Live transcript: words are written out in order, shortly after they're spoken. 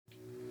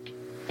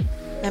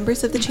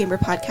Members of the Chamber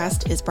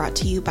podcast is brought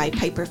to you by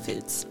Piper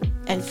Foods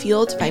and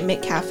fueled by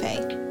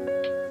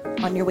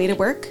McCafe. On your way to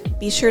work,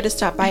 be sure to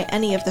stop by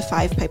any of the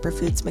 5 Piper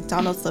Foods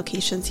McDonald's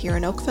locations here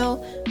in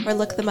Oakville or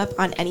look them up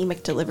on any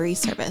McDelivery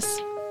service.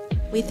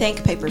 We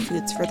thank Piper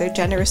Foods for their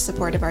generous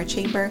support of our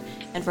chamber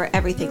and for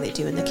everything they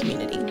do in the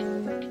community.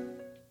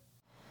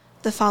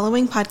 The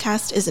following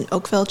podcast is an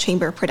Oakville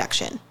Chamber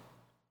production.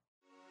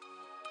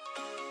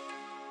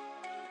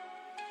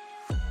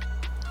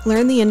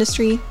 Learn the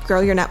industry,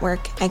 grow your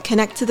network, and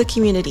connect to the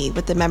community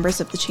with the Members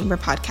of the Chamber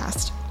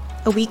podcast,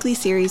 a weekly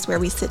series where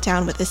we sit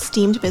down with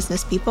esteemed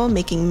business people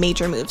making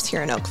major moves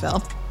here in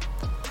Oakville.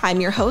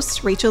 I'm your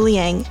host, Rachel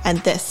Liang, and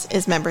this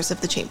is Members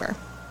of the Chamber.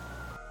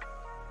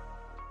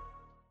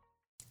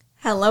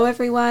 Hello,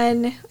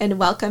 everyone, and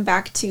welcome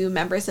back to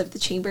Members of the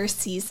Chamber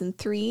Season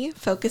 3,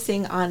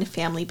 focusing on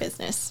family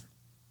business.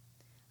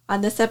 On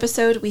this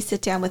episode, we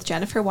sit down with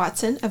Jennifer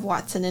Watson of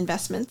Watson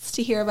Investments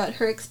to hear about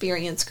her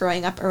experience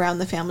growing up around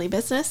the family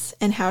business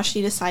and how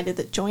she decided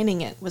that joining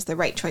it was the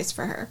right choice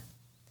for her.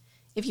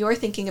 If you're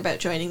thinking about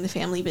joining the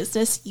family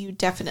business, you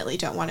definitely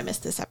don't want to miss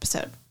this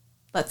episode.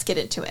 Let's get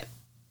into it.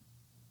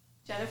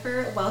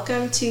 Jennifer,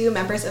 welcome to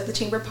Members of the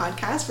Chamber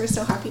podcast. We're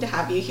so happy to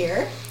have you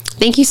here.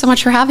 Thank you so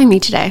much for having me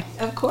today.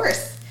 Of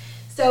course.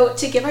 So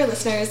to give our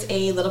listeners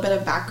a little bit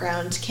of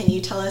background, can you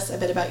tell us a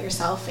bit about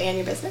yourself and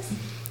your business?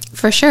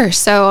 For sure.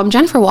 So I'm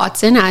Jennifer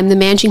Watson. I'm the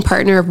managing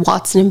partner of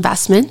Watson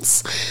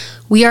Investments.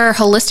 We are a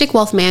holistic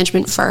wealth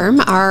management firm.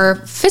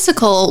 Our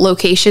physical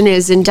location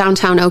is in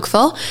downtown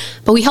Oakville,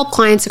 but we help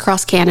clients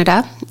across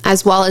Canada,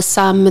 as well as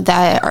some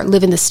that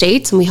live in the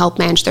States, and we help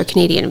manage their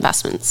Canadian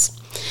investments.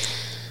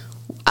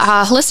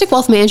 Holistic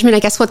wealth management, I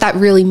guess what that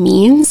really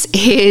means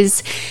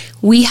is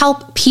we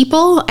help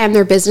people and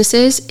their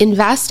businesses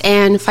invest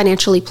and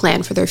financially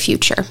plan for their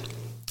future.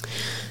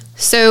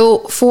 So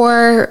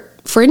for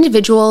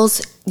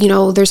individuals,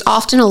 there's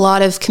often a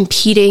lot of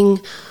competing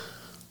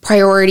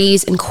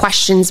priorities and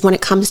questions when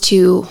it comes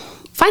to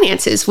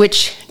finances,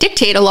 which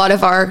dictate a lot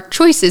of our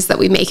choices that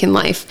we make in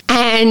life.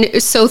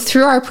 And so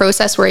through our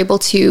process, we're able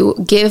to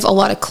give a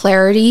lot of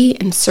clarity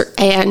and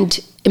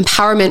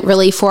empowerment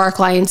really for our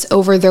clients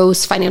over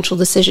those financial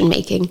decision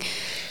making.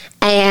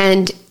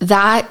 And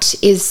that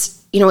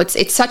is,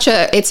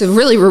 it's a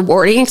really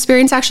rewarding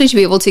experience actually to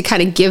be able to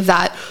kind of give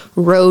that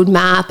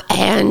roadmap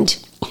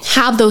and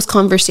have those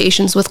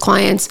conversations with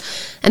clients,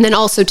 and then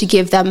also to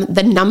give them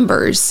the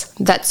numbers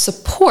that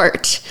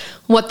support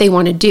what they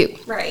want to do.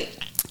 Right.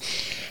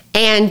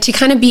 And to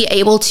kind of be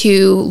able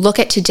to look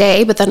at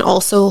today, but then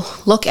also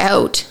look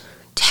out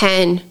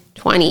 10,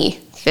 20,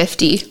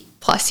 50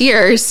 plus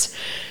years,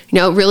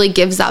 really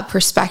gives that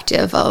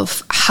perspective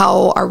of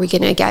how are we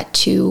going to get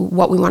to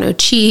what we want to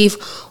achieve.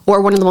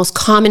 Or one of the most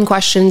common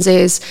questions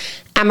is,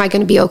 am I going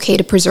to be okay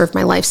to preserve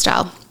my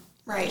lifestyle?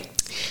 Right.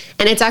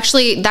 And it's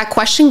actually, that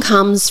question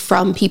comes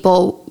from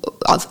people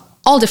of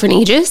all different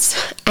ages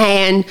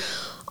and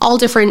all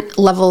different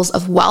levels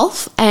of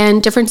wealth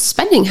and different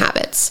spending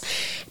habits.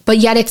 But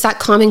yet it's that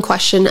common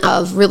question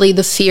of really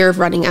the fear of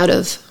running out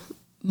of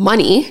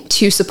money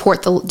to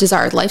support the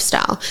desired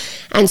lifestyle.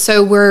 And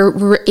so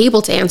we're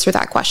able to answer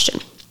that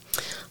question.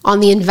 On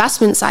the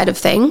investment side of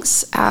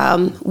things,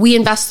 we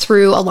invest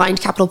through Aligned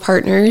Capital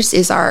Partners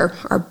is our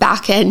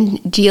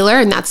back-end dealer,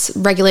 and that's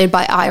regulated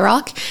by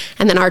IIROC.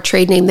 And then our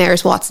trade name there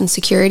is Watson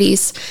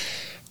Securities.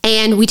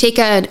 And we take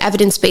an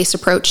evidence-based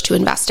approach to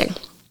investing.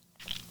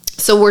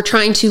 So we're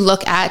trying to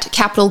look at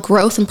capital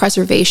growth and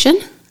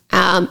preservation,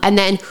 and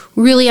then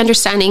really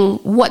understanding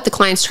what the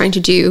client's trying to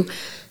do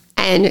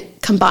and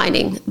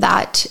combining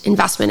that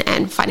investment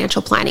and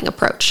financial planning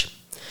approach.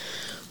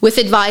 With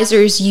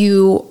advisors,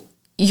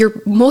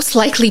 you're most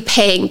likely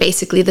paying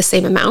basically the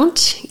same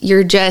amount.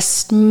 You're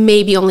just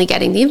maybe only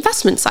getting the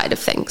investment side of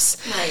things.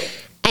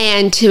 Right.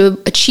 And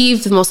to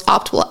achieve the most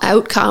optimal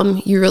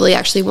outcome, you really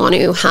actually want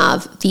to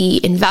have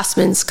the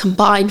investments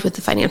combined with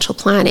the financial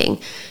planning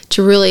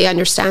to really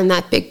understand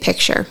that big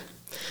picture.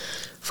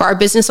 For our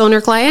business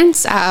owner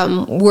clients,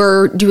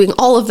 we're doing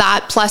all of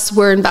that, plus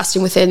we're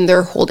investing within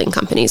their holding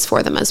companies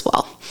for them as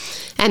well.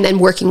 And then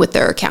working with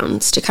their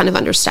accountants to kind of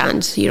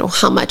understand,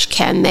 how much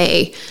can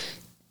they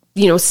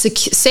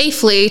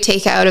safely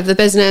take out of the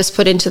business,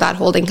 put into that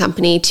holding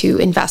company to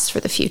invest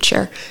for the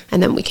future,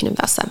 and then we can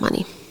invest that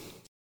money.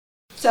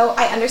 So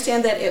I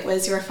understand that it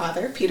was your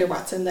father, Peter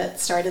Watson, that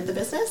started the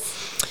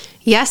business?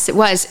 Yes, it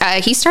was.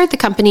 He started the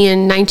company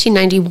in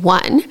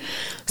 1991.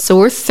 So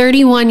we're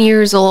 31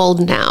 years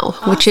old now,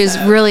 Awesome. Which is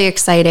really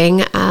exciting.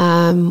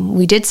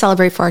 We did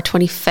celebrate for our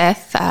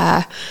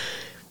 25th.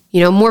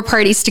 More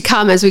parties to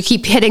come as we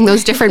keep hitting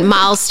those different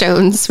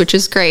milestones, which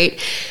is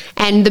great.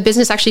 And the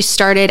business actually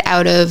started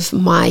out of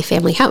my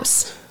family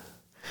house,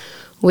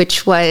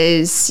 which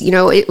was,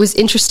 it was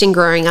interesting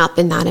growing up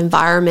in that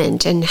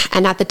environment. And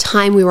at the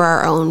time we were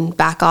our own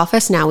back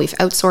office. Now we've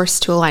outsourced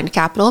to Aligned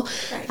Capital.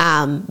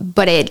 Right.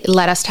 But it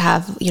led us to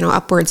have,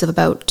 upwards of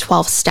about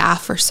 12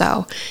 staff or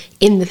so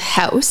in the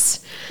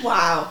house.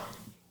 Wow.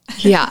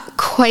 Yeah,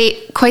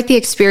 quite the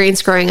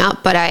experience growing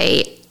up, but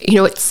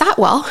it sat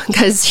well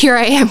because here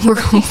I am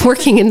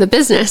working in the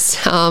business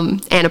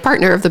and a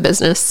partner of the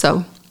business.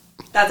 So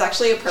that's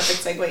actually a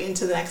perfect segue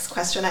into the next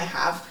question I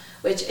have,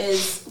 which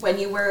is when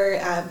you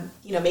were,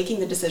 making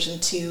the decision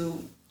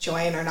to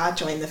join or not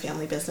join the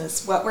family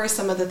business, what were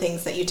some of the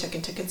things that you took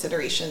into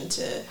consideration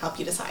to help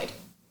you decide?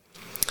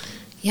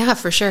 Yeah,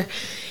 for sure.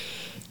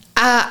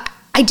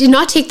 I did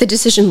not take the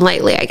decision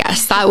lightly, I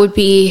guess. That would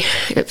be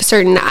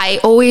certain. I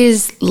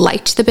always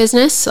liked the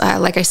business.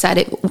 Like I said,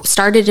 it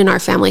started in our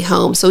family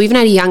home. So even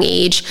at a young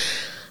age,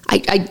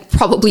 I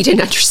probably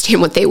didn't understand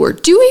what they were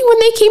doing when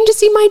they came to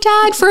see my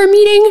dad for a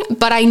meeting,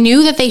 but I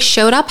knew that they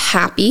showed up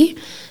happy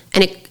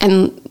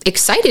and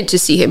excited to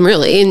see him,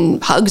 really,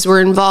 and hugs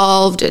were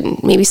involved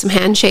and maybe some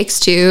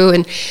handshakes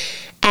too,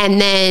 and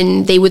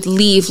then they would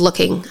leave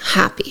looking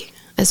happy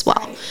as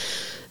well.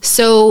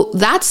 So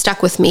that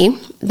stuck with me.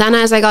 Then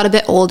as I got a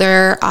bit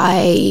older,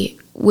 I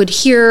would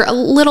hear a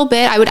little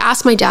bit. I would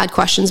ask my dad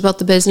questions about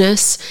the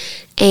business,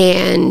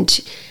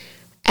 and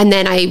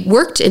then I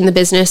worked in the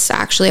business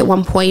actually at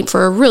one point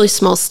for a really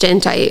small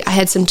stint. I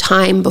had some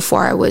time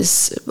before I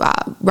was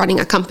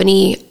running a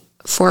company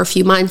for a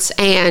few months,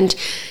 and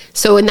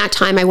so in that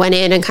time I went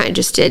in and kind of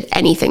just did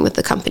anything that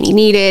the company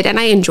needed, and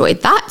I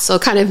enjoyed that. So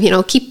kind of,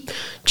 keep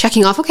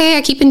checking off, okay,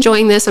 I keep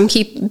enjoying this, I'm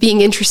keep being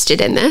interested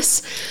in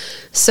this.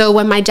 So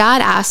when my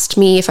dad asked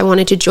me if I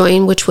wanted to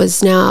join, which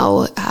was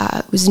now,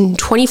 it was in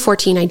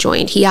 2014 I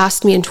joined. He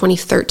asked me in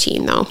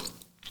 2013 though.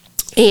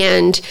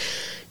 And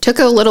took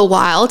a little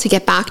while to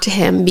get back to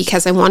him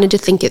because I wanted to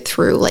think it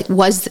through.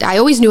 I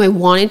always knew I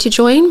wanted to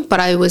join, but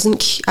I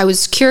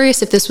was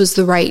curious if this was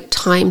the right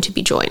time to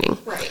be joining.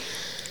 Right.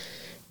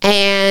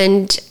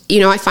 And,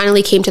 I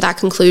finally came to that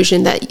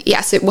conclusion that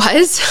yes, it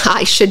was,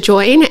 I should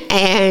join.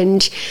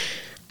 And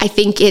I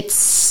think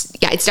it's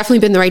definitely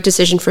been the right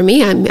decision for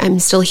me. I'm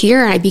still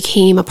here. I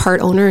became a part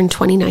owner in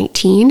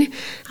 2019,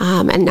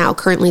 and now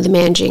currently the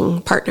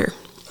managing partner.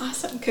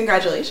 Awesome.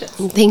 Congratulations.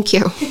 Thank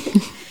you.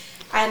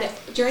 And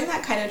during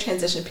that kind of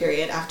transition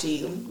period, after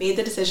you made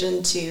the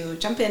decision to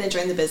jump in and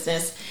join the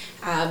business,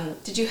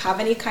 did you have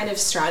any kind of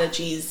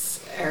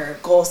strategies or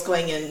goals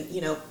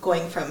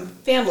going from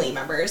family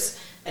members,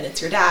 and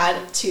it's your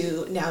dad,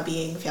 to now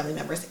being family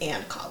members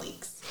and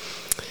colleagues?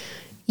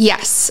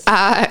 Yes.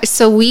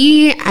 So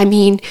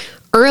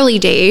early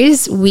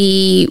days,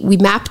 we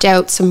mapped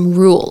out some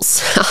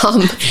rules.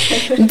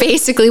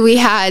 Basically, we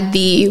had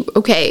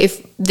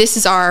if this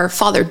is our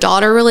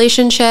father-daughter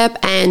relationship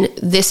and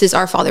this is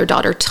our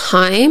father-daughter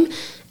time,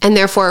 and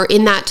therefore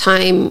in that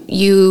time,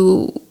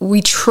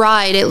 we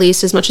tried at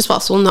least as much as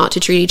possible not to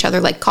treat each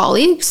other like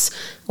colleagues,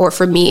 or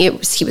for me,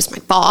 he was my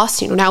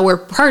boss. Now we're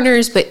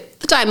partners, but at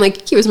the time,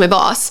 he was my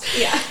boss.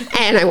 Yeah.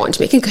 And I wanted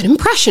to make a good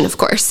impression, of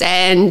course.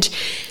 And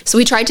so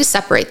we tried to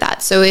separate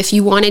that. So if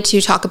you wanted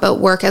to talk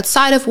about work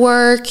outside of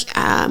work,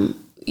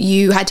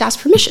 you had to ask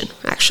permission,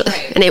 actually.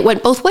 Right. And it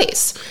went both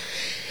ways.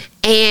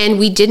 And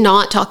we did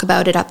not talk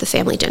about it at the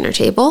family dinner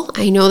table.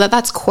 I know that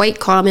that's quite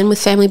common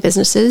with family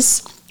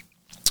businesses.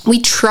 We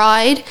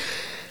tried.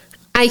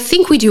 I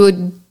think we do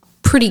a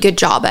pretty good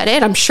job at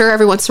it. I'm sure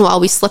every once in a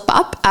while we slip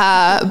up,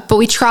 but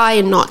we try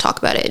and not talk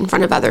about it in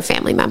front of other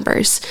family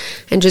members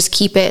and just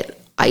keep it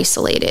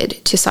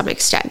isolated to some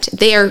extent.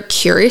 They are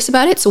curious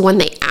about it, so when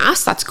they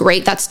ask, that's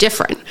great. That's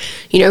different.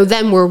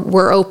 Then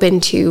we're open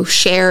to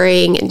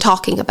sharing and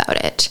talking about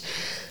it.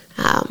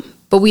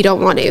 But we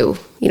don't want to,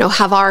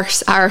 have our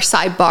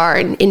sidebar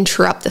and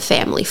interrupt the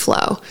family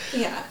flow.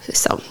 Yeah.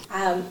 So.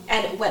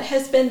 And what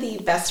has been the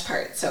best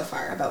part so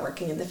far about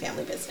working in the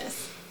family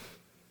business?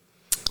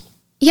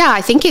 Yeah,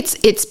 I think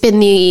it's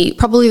been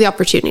probably the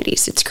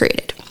opportunities it's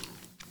created.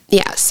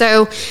 Yeah,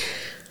 so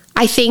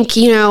I think,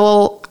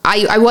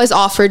 I was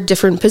offered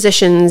different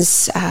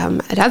positions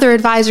at other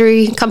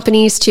advisory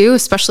companies too,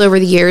 especially over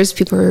the years.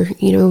 People are,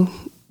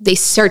 they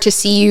start to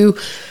see you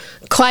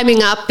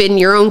climbing up in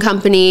your own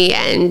company,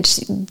 and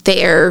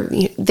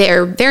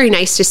they're very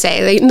nice to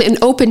say,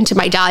 and open to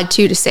my dad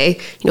too, to say,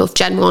 if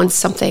Jen wants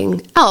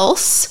something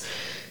else,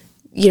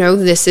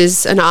 this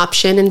is an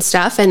option and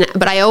stuff.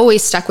 But I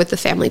always stuck with the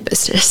family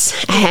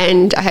business,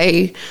 and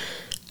I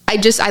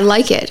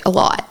like it a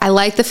lot. I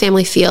like the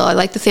family feel. I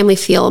like the family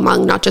feel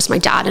among not just my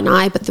dad and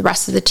I, but the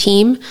rest of the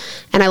team.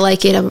 And I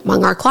like it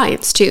among our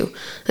clients too.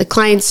 The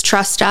clients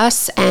trust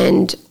us,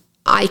 and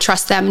I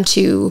trust them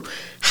to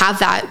have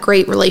that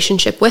great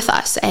relationship with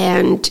us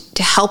and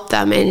to help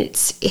them. And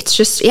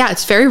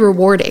it's very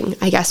rewarding,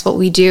 I guess, what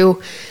we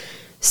do.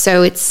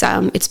 So it's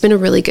been a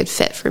really good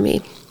fit for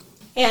me.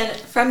 And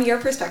from your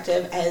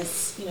perspective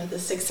as, the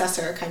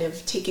successor kind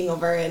of taking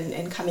over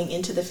and coming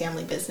into the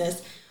family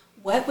business,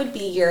 what would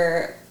be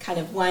your kind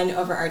of one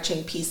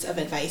overarching piece of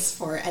advice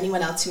for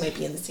anyone else who might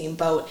be in the same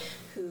boat,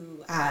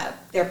 who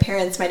their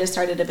parents might have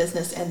started a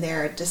business and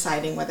they're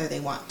deciding whether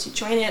they want to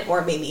join it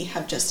or maybe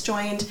have just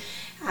joined?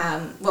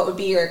 What would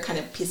be your kind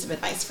of piece of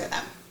advice for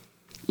them?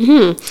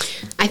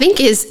 I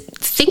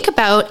think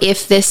about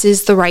if this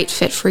is the right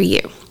fit for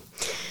you.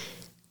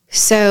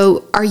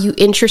 So are you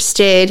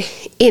interested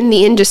in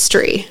the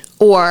industry,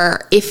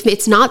 Or if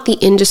it's not the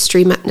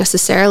industry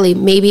necessarily,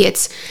 maybe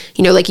it's,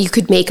 like you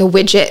could make a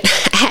widget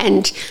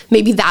and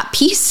maybe that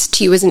piece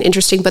to you isn't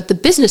interesting, but the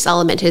business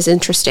element is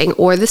interesting,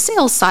 or the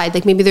sales side,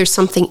 like maybe there's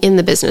something in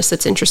the business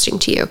that's interesting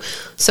to you.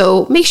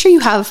 So make sure you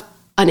have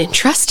an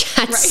interest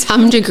at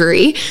some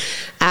degree.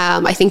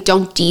 I think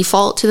don't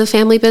default to the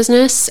family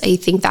business. I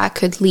think that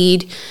could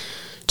lead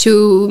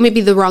to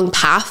maybe the wrong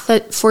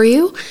path for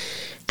you.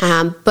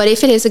 But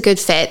if it is a good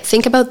fit,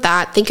 think about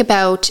that. Think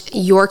about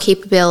your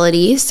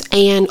capabilities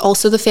and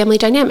also the family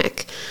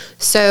dynamic.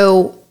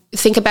 So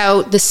think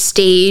about the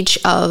stage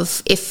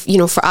of, if,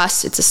 for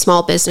us, it's a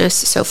small business.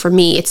 So for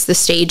me, it's the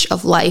stage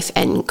of life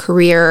and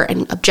career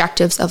and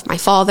objectives of my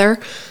father,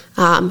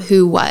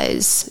 who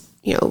was,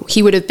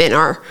 he would have been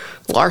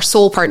our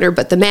sole partner,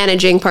 but the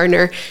managing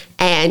partner.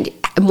 And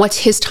what's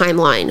his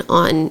timeline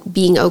on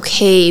being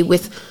okay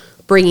with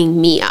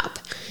bringing me up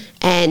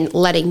and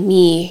letting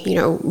me,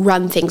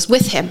 run things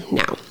with him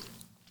now.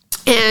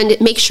 And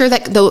make sure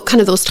that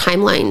those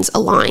timelines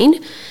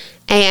align,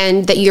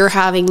 and that you're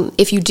having,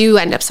 if you do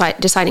end up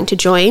deciding to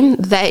join,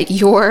 that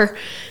you're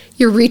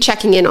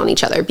rechecking in on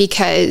each other,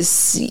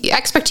 because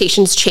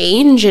expectations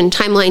change and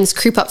timelines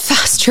creep up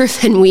faster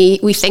than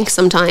we think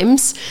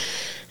sometimes.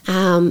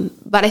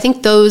 But I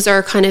think those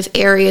are kind of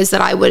areas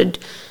that I would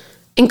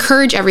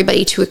encourage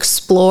everybody to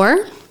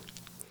explore.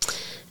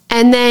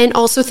 And then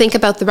also think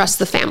about the rest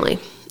of the family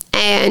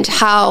and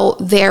how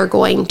they're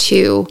going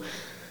to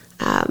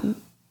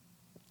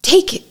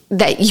take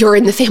that you're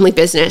in the family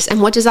business,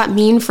 and what does that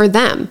mean for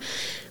them.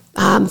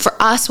 For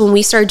us, when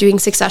we started doing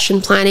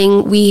succession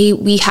planning,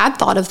 we had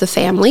thought of the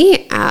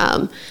family,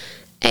 but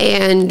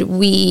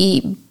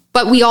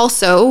we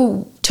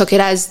also took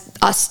it as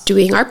us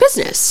doing our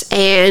business,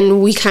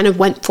 and we kind of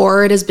went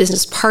forward as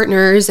business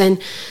partners, and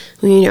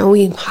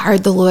we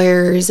hired the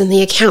lawyers and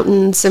the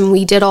accountants, and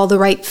we did all the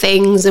right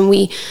things, and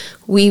we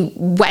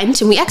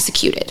went and we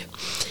executed.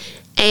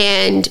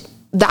 And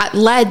that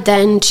led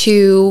then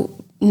to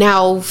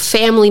now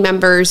family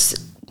members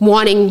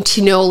wanting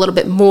to know a little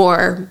bit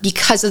more,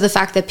 because of the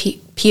fact that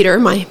Peter,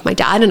 my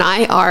dad, and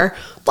I are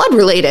blood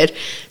related.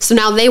 So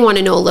now they want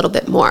to know a little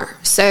bit more.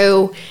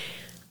 So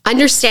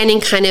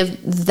understanding kind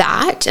of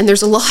that, and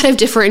there's a lot of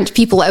different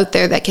people out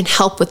there that can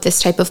help with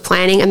this type of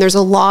planning, and there's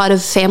a lot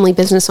of family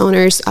business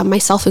owners,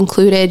 myself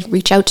included.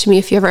 Reach out to me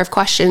if you ever have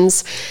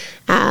questions,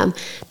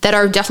 that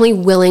are definitely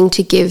willing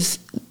to give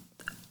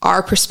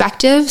our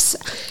perspectives.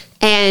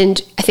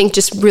 And I think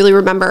just really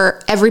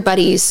remember,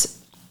 everybody's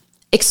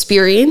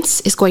experience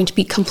is going to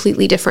be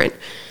completely different,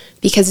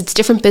 because it's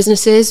different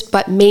businesses,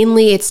 but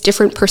mainly it's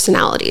different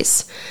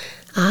personalities,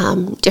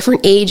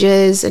 different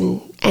ages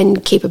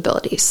and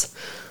capabilities.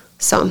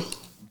 So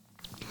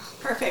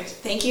perfect.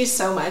 Thank you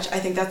so much. I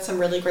think that's some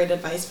really great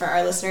advice for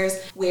our listeners.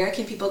 Where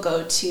can people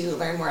go to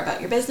learn more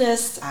about your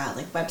business,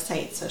 like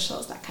websites,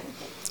 socials, that kind of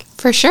thing?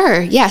 For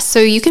sure. Yeah. So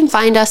you can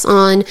find us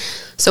on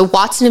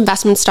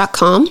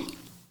watsoninvestments.com.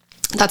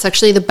 That's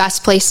actually the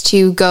best place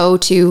to go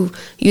to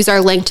use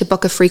our link to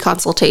book a free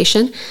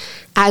consultation.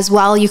 As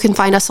well, you can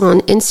find us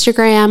on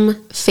Instagram,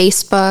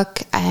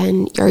 Facebook,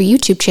 and our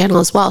YouTube channel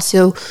as well.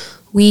 So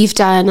we've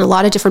done a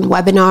lot of different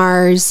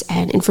webinars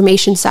and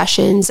information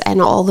sessions,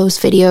 and all those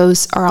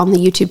videos are on the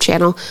YouTube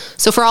channel.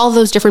 So for all of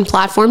those different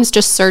platforms,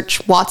 just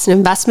search Watson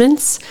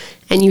Investments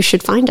and you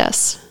should find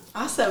us.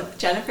 Awesome.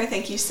 Jennifer,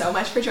 thank you so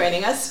much for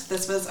joining us.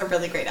 This was a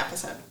really great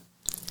episode.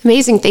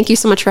 Amazing. Thank you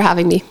so much for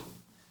having me.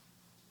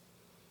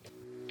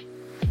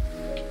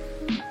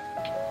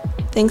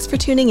 Thanks for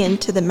tuning in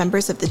to the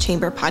Members of the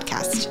Chamber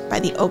podcast by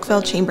the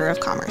Oakville Chamber of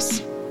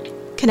Commerce.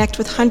 Connect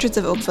with hundreds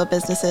of Oakville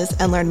businesses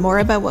and learn more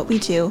about what we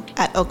do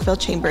at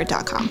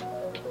oakvillechamber.com.